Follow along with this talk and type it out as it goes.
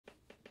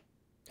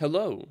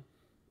Hello,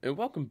 and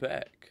welcome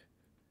back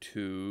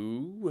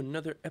to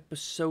another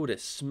episode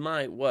of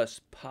Smite. What's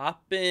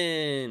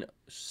poppin',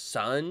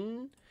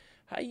 son?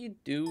 How you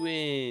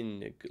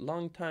doing?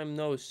 Long time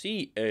no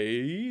see,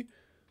 eh?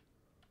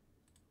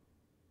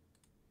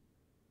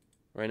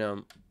 Right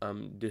now,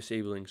 I'm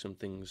disabling some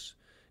things.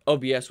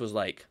 OBS was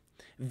like,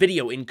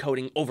 video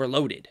encoding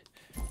overloaded.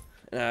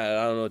 I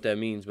don't know what that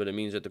means, but it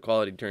means that the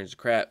quality turns to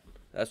crap.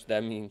 That's what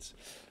that means.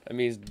 That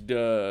means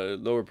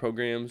lower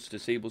programs,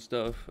 disable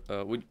stuff.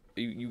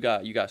 You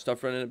got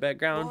stuff running in the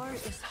background?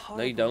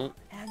 No, you don't.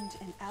 And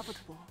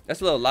inevitable.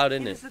 That's a little loud,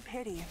 isn't it? It is a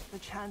pity the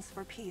chance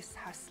for peace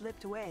has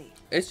slipped away.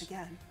 It's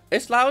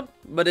loud,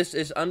 but it's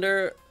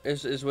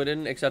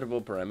within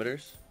acceptable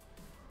parameters.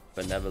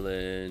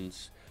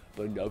 Benevolence,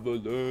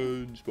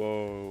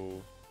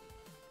 bro.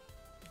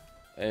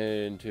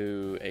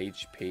 Into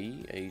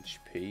HP.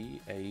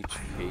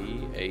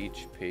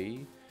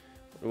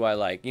 What do I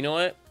like? You know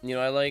what? You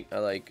know I like? I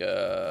like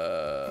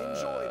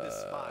enjoy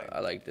this fight.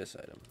 I like this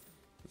item.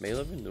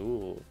 Male of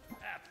Renewal.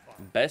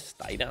 Best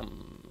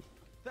item.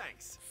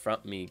 Thanks.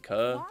 Front me,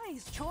 cuh.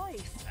 Wise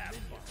choice.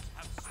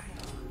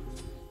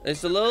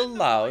 It's a little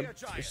loud.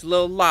 It's a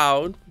little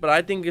loud, but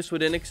I think it's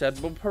within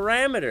acceptable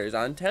parameters.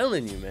 I'm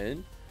telling you,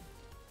 man.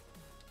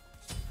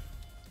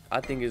 I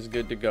think it's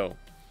good to go.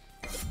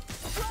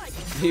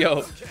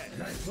 Yo,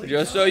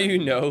 just so you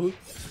know,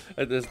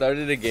 at the start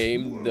of the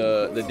game,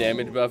 the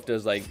damage buff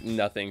does like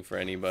nothing for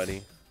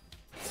anybody.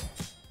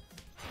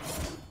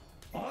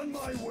 On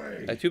my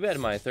way. Too bad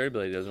my third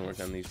ability doesn't work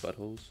on these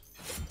buttholes.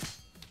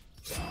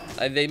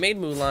 They made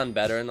Mulan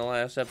better in the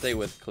last update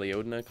with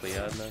Cleodna.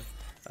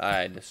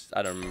 I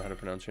don't remember how to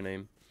pronounce her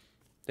name.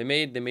 They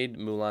made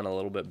Mulan a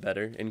little bit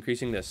better,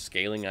 increasing the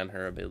scaling on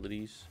her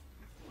abilities.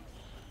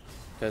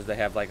 Because they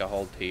have like a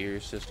whole tier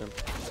system.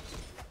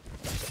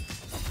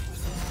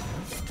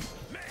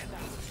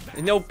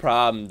 No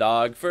problem,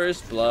 dog.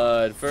 First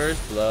blood. It's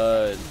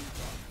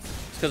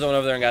because I went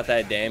over there and got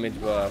that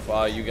damage buff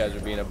while you guys are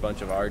being a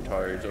bunch of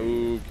artards.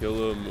 Ooh,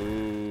 kill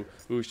him.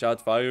 Ooh,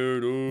 shots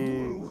fired.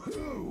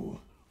 Ooh.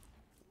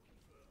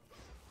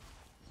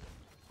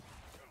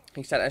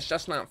 He said, it's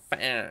just not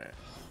fair.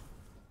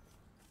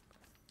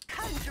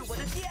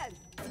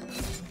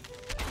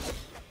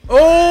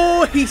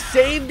 Oh, he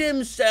saved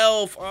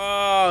himself.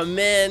 Oh,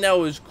 man, that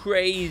was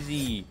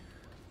crazy.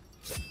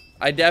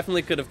 I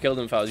definitely could have killed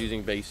him if I was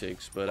using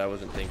basics, but I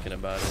wasn't thinking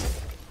about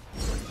it.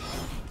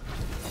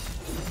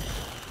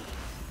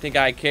 Think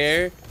I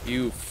care?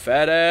 You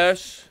fat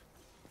ass.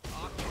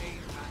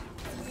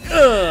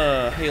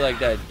 He like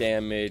that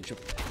damage.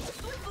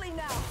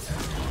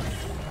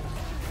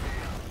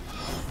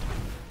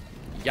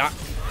 Yeah.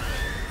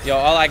 Yo,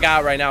 all I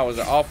got right now is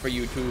all for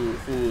you two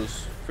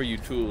fools. For you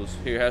tools.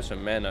 Here, have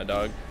some mana,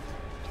 dog.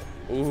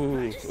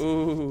 Ooh.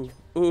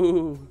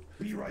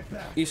 Be right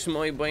back. Es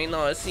muy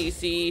bueno, sí,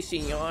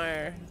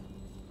 señor.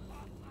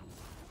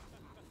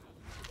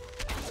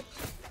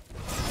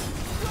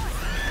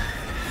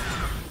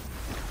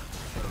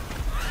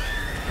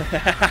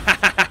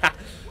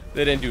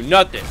 They didn't do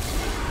nothing.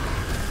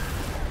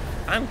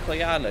 I'm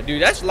Cleodna.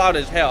 Dude, that's loud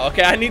as hell.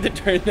 Okay, I need to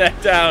turn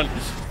that down.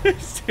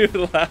 It's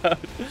too loud.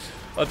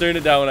 I'll turn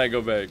it down when I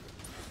go back.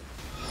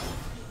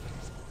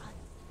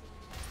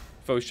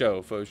 Faux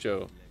show.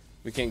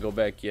 We can't go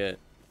back yet.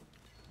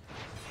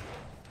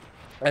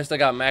 I still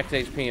got max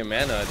HP and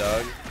mana,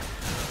 dog.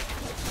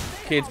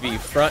 Kids be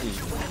frontin'.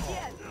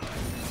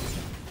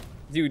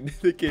 Dude,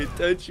 they can't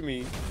touch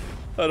me.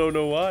 I don't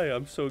know why.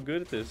 I'm so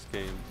good at this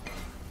game.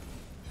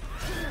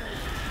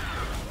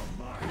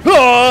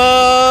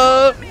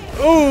 Ah!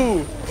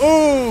 Ooh!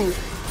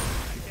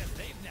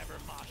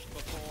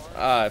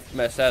 Ah, I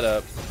messed that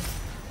up.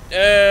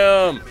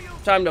 Damn!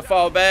 Time to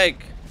fall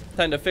back.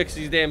 Time to fix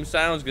these damn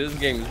sounds because this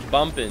game is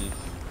bumping.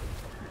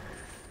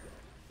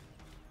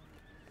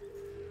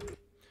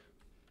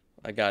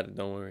 I got it,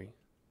 don't worry.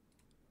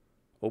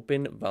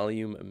 Open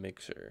volume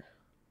mixer.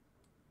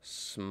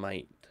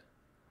 Smite.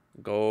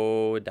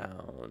 Go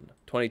down.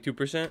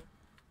 22%?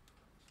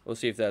 We'll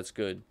see if that's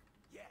good.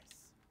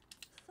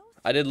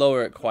 I did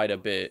lower it quite a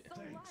bit.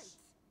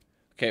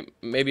 Okay,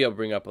 maybe I'll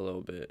bring up a little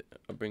bit.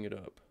 I'll bring it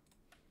up.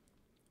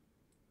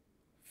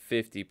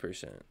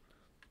 50%.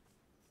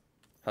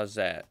 How's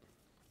that?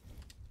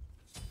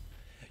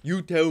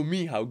 You tell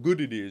me how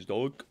good it is,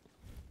 dog.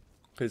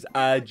 Cause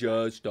I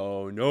just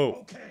don't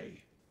know.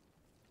 Okay.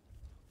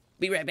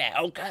 Be right back.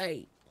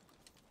 Okay.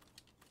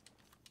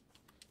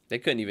 They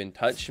couldn't even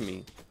touch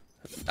me.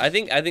 I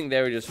think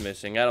they were just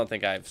missing. I don't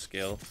think I have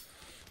skill.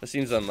 That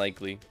seems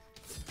unlikely.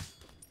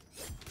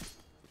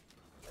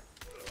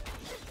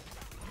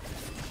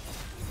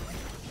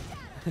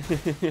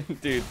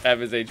 Dude, half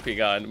his HP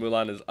gone.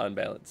 Mulan is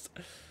unbalanced.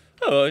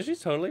 Oh, she's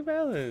totally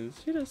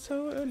balanced. She does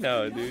so.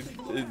 No, dude.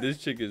 This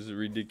chick is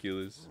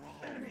ridiculous.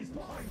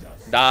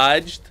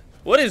 Dodged.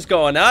 What is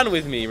going on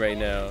with me right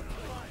now?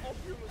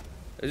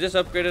 Is this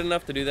upgraded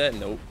enough to do that?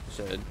 Nope.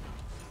 Said.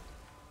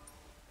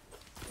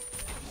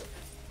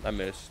 I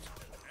missed.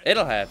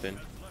 It'll happen.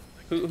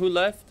 Who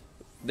left?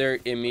 Their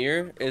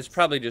Emir is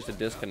probably just a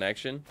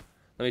disconnection.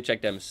 Let me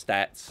check them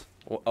stats.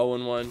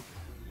 0-1.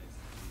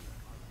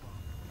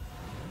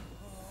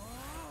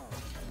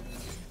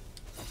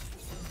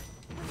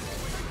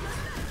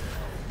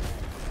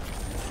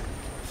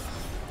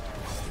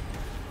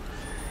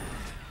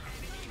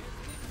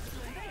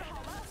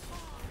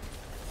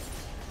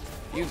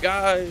 You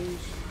guys.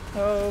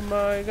 Oh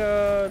my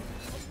god.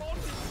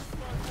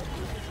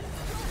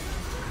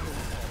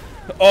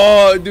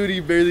 Oh, dude, he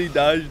barely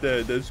dodged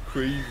that. That's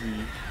crazy.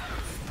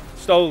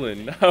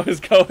 Stolen. I was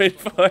going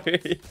for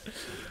it.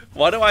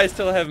 Why do I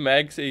still have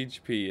max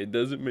HP? It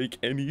doesn't make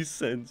any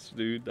sense,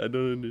 dude. I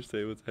don't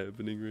understand what's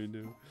happening right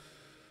now.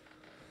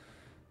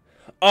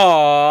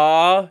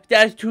 Aww,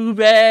 that's too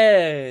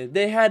bad.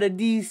 They had a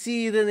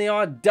DC, then they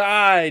all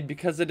died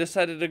because they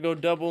decided to go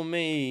double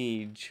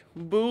mage.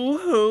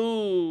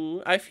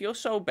 Boo-hoo. I feel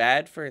so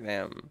bad for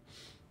them.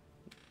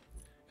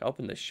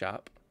 Open the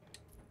shop.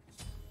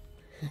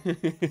 I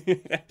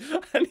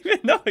don't even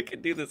know I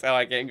can do this. Oh,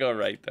 I can't go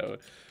right, though.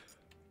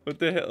 What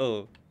the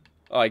hell?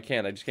 Oh, I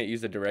can't. I just can't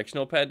use the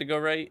directional pad to go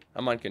right.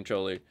 I'm on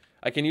controller.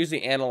 I can use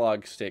the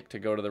analog stick to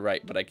go to the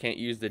right, but I can't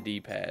use the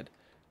D-pad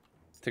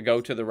to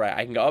go to the right.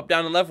 I can go up,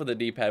 down, and left with the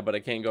D-pad, but I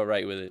can't go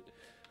right with it.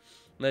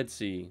 Let's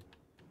see.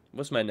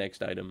 What's my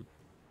next item?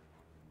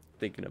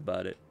 Thinking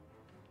about it.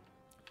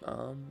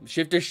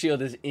 Shifter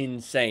shield is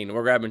insane.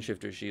 We're grabbing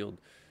shifter shield.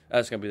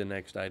 That's gonna be the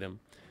next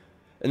item.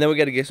 And then we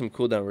gotta get some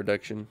cooldown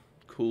reduction.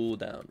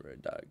 Cooldown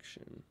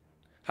reduction.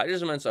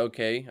 Hydrocement's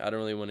okay. I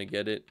don't really want to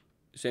get it.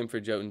 Same for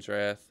Jotun's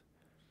Wrath.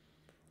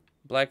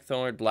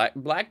 Blackthorn.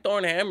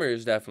 Blackthorn Hammer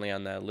is definitely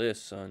on that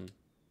list, son.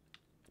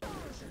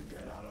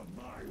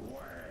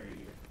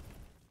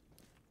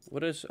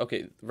 What is...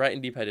 Okay, right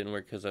and D-pad didn't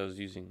work because I was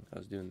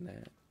doing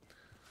that.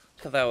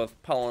 Because I was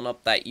pulling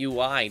up that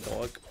UI,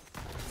 dog.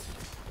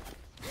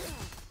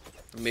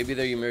 Maybe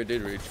their Ymir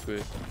did rage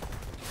quit.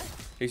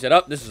 He said,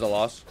 oh, this is a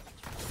loss.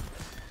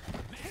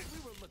 Man, we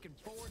were looking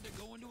forward to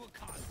going to a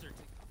concert.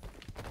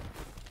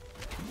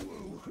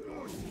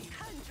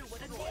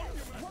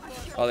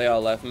 Oh, they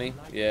all left me?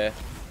 Yeah.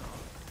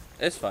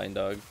 It's fine,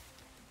 dog.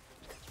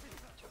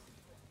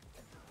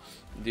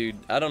 Dude,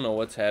 I don't know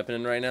what's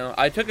happening right now.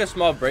 I took a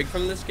small break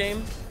from this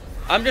game.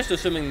 I'm just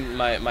assuming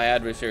my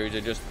adversaries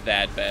are just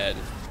that bad.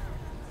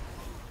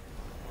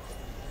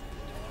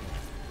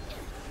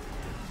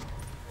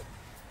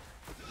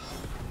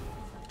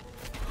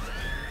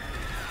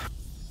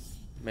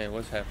 Man,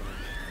 what's happening?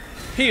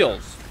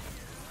 Heals!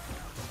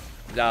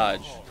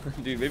 Dodge.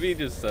 Dude, maybe he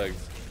just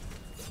sucks.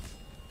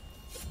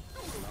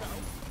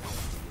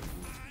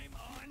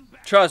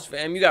 Trust,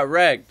 fam. You got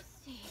wrecked.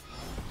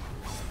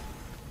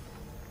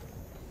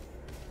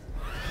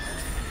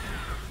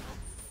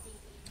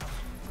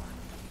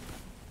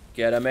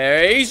 Get him,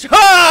 Ares. Ha!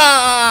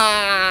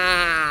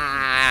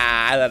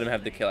 I let him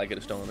have the kill. I could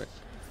have stolen it.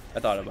 I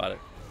thought about it.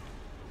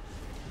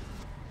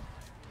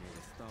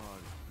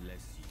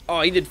 Oh,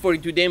 he did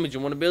 42 damage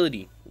in one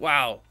ability.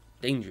 Wow.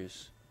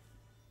 Dangerous.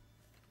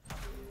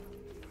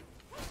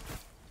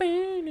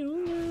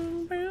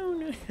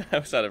 I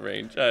was out of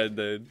range. I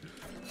did.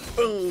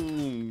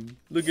 Boom.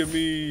 Look at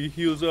me.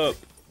 Heals up.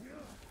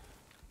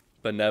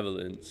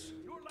 Benevolence.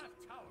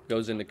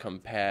 Goes into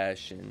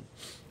compassion.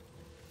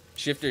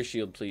 Shifter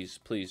shield, please.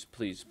 Please,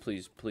 please,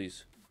 please,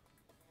 please.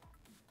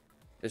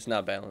 It's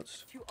not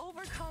balanced. To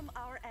overcome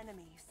our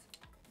enemies.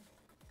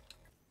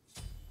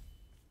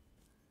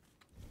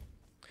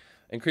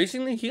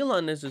 Increasing the heal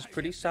on this is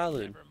pretty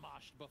solid.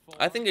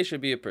 I think it should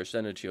be a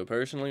percentage heal,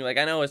 personally. Like,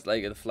 I know it's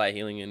like the flat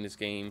healing in this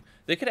game.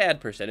 They could add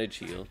percentage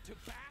heal.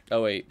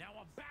 Oh, wait.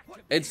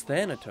 It's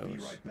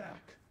Thanatos.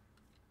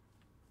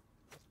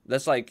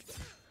 That's like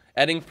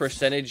adding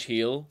percentage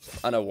heal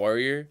on a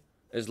warrior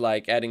is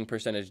like adding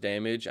percentage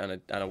damage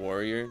on a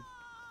warrior.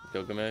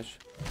 Gilgamesh.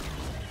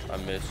 I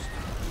missed.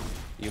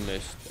 You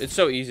missed. It's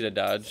so easy to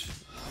dodge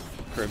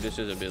Charybdis'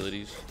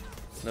 abilities.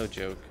 No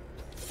joke.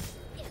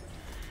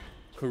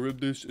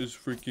 Charybdis is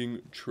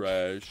freaking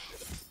trash.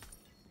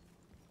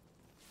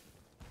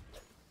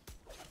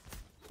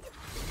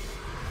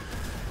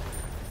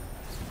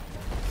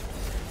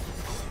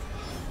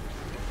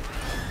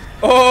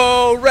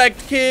 Oh,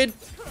 wrecked, kid.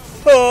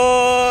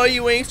 Oh,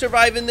 you ain't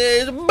surviving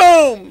this.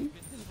 Boom.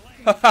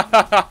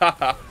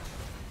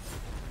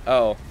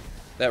 Oh,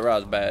 that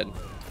Ra's bad.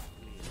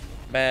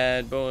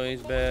 Bad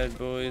boys,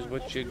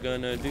 what you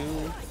gonna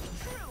do?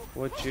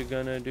 What you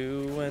gonna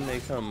do when they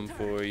come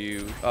for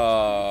you?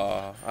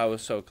 Oh, I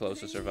was so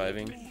close to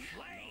surviving.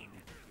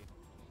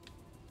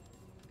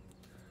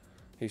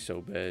 He's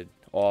so bad.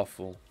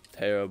 Awful.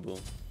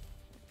 Terrible.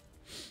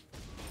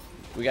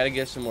 We gotta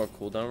get some more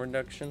cooldown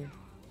reduction.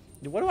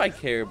 What do I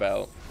care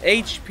about?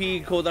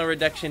 HP, cooldown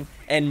reduction,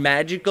 and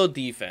magical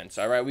defense.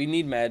 Alright, we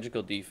need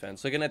magical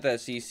defense. Looking at that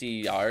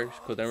CCR,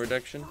 cooldown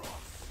reduction.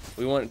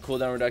 We want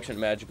cooldown reduction,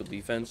 magical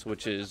defense,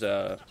 which is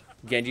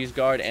Genji's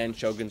Guard and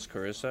Shogun's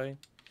Kurosai.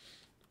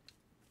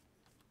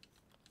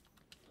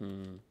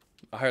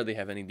 I hardly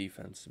have any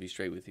defense, to be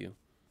straight with you.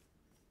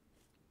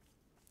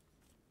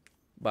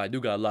 But I do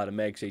got a lot of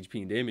max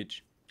HP and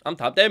damage. I'm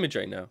top damage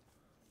right now.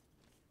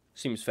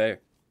 Seems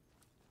fair.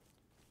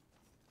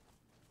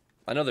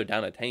 I know they're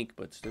down a tank,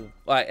 but still.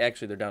 Well,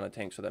 actually, they're down a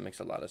tank, so that makes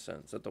a lot of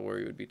sense. That the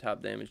warrior would be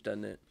top damage,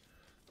 doesn't it?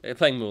 They're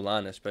playing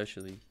Mulan,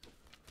 especially.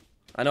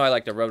 I know I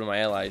like to rub in my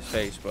ally's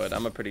face, but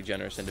I'm a pretty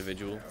generous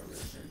individual.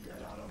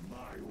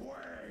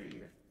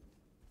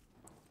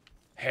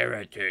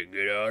 Heretic,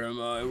 get out of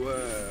my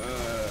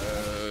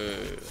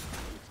way.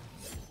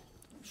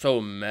 So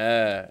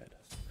mad.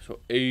 So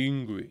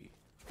angry.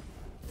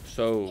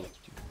 So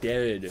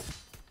dead.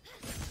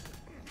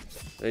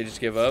 They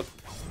just give up.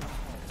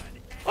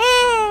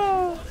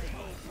 Oh!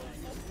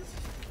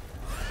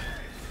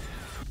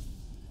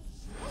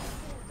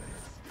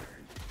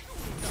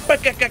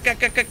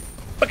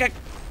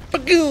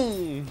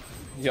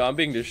 Yo, I'm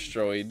being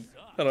destroyed.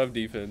 I don't have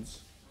defense.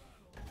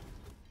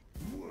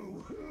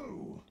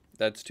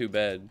 That's too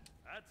bad.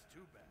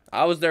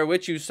 I was there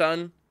with you,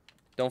 son.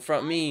 Don't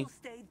front me.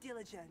 Stay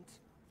diligent.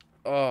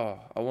 Oh,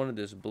 I wanted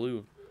this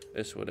blue.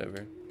 This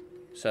whatever.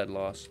 Sad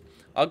loss.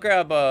 I'll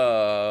grab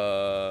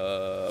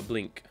a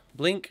blink.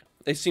 Blink?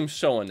 It seems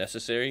so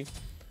unnecessary.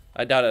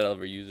 I doubt I'll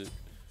ever use it.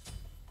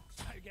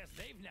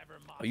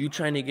 Are you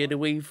trying to get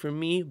away from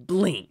me?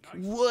 Blink.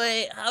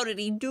 What? How did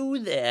he do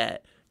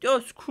that?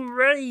 That's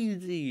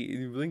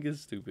crazy. Blink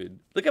is stupid.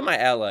 Look at my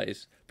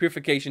allies.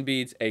 Purification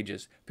beads,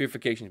 Aegis.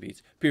 Purification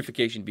beads.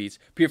 Purification beads.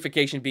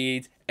 Purification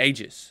beads,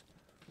 Aegis.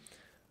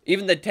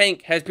 Even the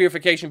tank has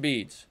purification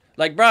beads.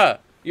 Like, bruh,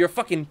 you're a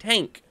fucking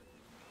tank.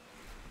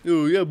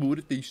 Oh, yeah, but what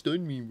if they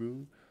stun me,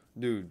 bro?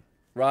 Dude,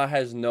 Ra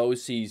has no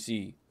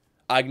CC.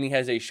 Agni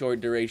has a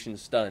short duration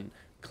stun.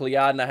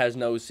 Cleodna has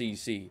no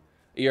CC.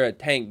 You're a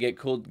tank.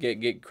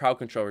 Get crowd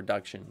control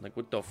reduction. Like,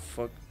 what the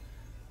fuck?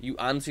 You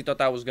honestly thought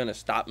that was gonna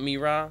stop me,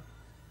 Ra?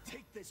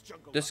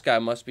 This guy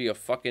must be a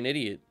fucking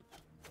idiot.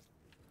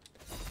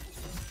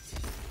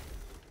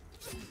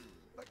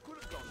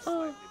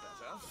 Oh,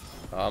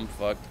 I'm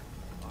fucked.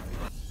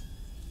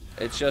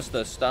 It's just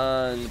the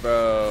stuns,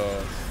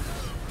 bro.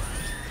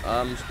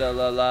 I'm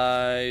still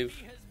alive.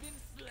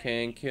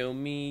 Can't kill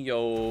me,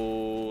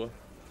 yo.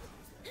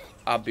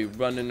 I'll be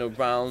running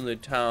around the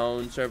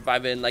town,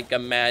 surviving like a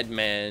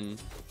madman.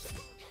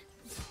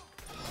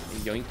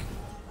 Yoink.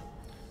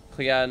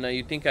 Cleodna,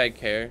 you think I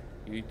care?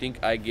 You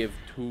think I give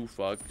two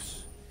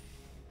fucks?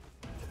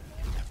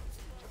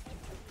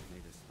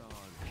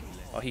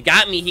 Oh, he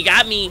got me. He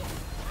got me.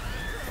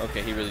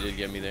 Okay, he really did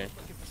get me there.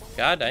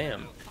 God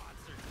damn.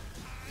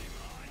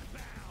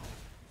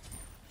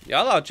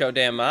 Y'all out your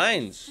damn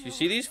minds. You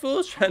see these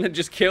fools trying to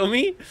just kill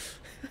me?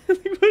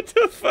 What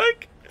the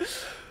fuck?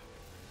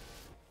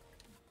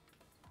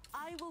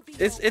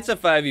 It's a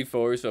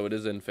 5v4, so it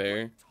isn't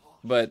fair.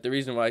 But the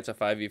reason why it's a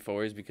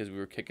 5v4 is because we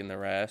were kicking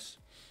their ass.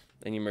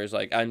 And Ymir's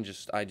like, I'm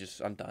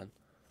done.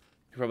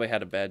 He probably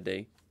had a bad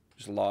day.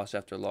 Just loss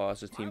after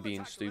loss, his team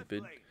being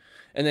stupid.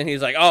 And then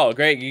he's like, oh,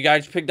 great, you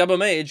guys picked up a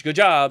mage, good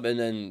job. And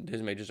then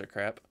his mages are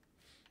crap.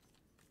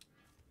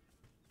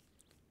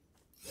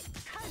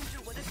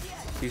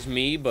 He's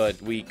me,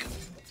 but weak.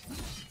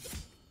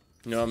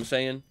 You know what I'm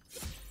saying?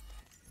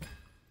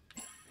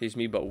 He's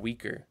me, but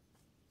weaker.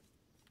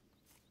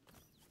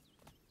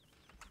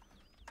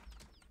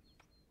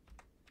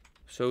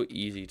 So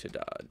easy to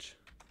dodge.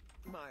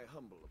 My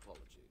humble apologies.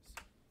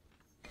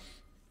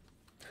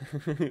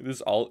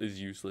 This ult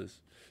is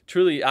useless.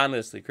 Truly,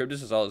 honestly,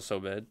 Cryptus' ult is so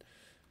bad.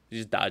 You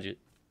just dodge it.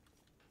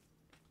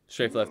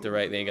 Strafe left to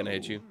right, they ain't gonna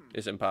hit you.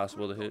 It's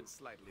impossible to hit.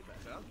 Slightly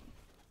better.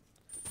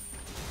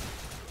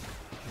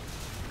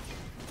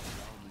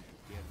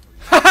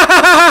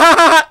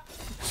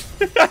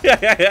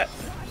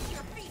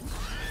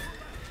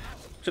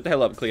 Shut the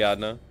hell up,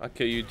 Cleodna. I'll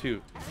kill you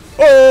too.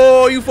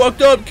 Oh, you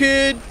fucked up,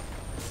 kid!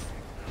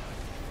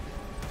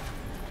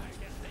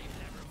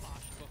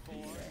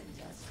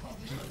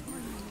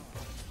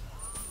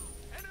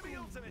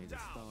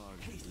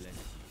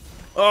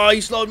 Oh,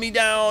 he slowed me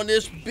down,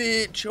 this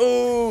bitch.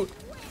 Oh,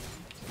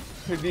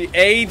 the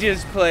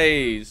Aegis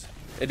plays.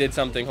 It did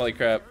something. Holy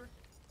crap.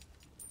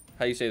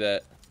 How you say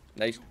that?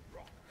 Nice,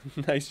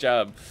 nice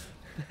job.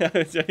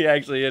 He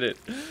actually hit it.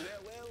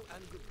 Farewell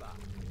and goodbye.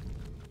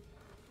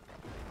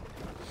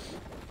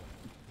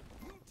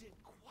 You did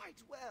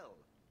quite well.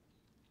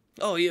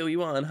 Oh, yeah, you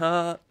won,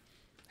 huh?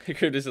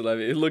 Cryptus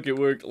 11. Look, it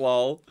worked,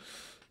 lol.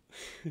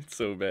 It's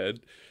so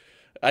bad.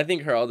 I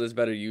think her ult is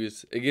better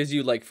used. It gives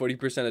you like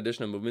 40%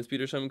 additional movement speed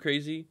or something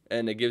crazy,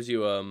 and it gives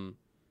you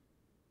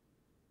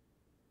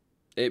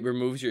it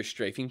removes your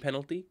strafing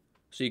penalty,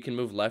 so you can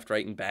move left,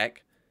 right, and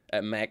back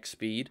at max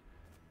speed.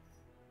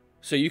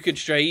 So you could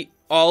straight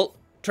ult,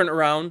 turn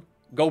around,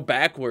 go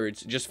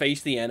backwards, just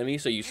face the enemy,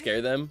 so you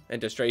scare them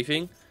into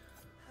strafing,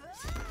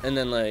 and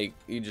then like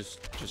you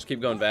just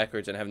keep going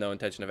backwards and have no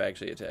intention of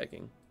actually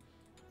attacking.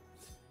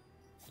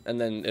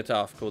 And then it's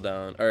off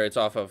cooldown, or it's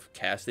off of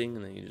casting,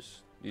 and then you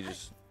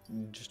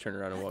just turn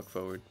around and walk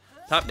forward.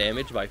 Top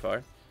damage by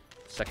far.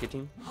 Suck it,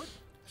 team.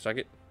 Suck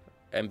it.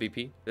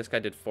 MVP. This guy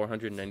did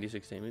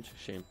 496 damage.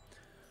 Shame.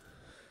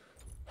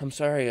 I'm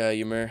sorry,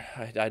 Ymir.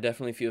 I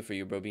definitely feel for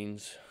you, bro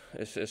beans.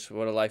 It's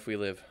what a life we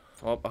live.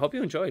 Well, I hope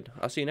you enjoyed.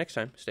 I'll see you next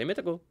time. Stay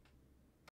mythical.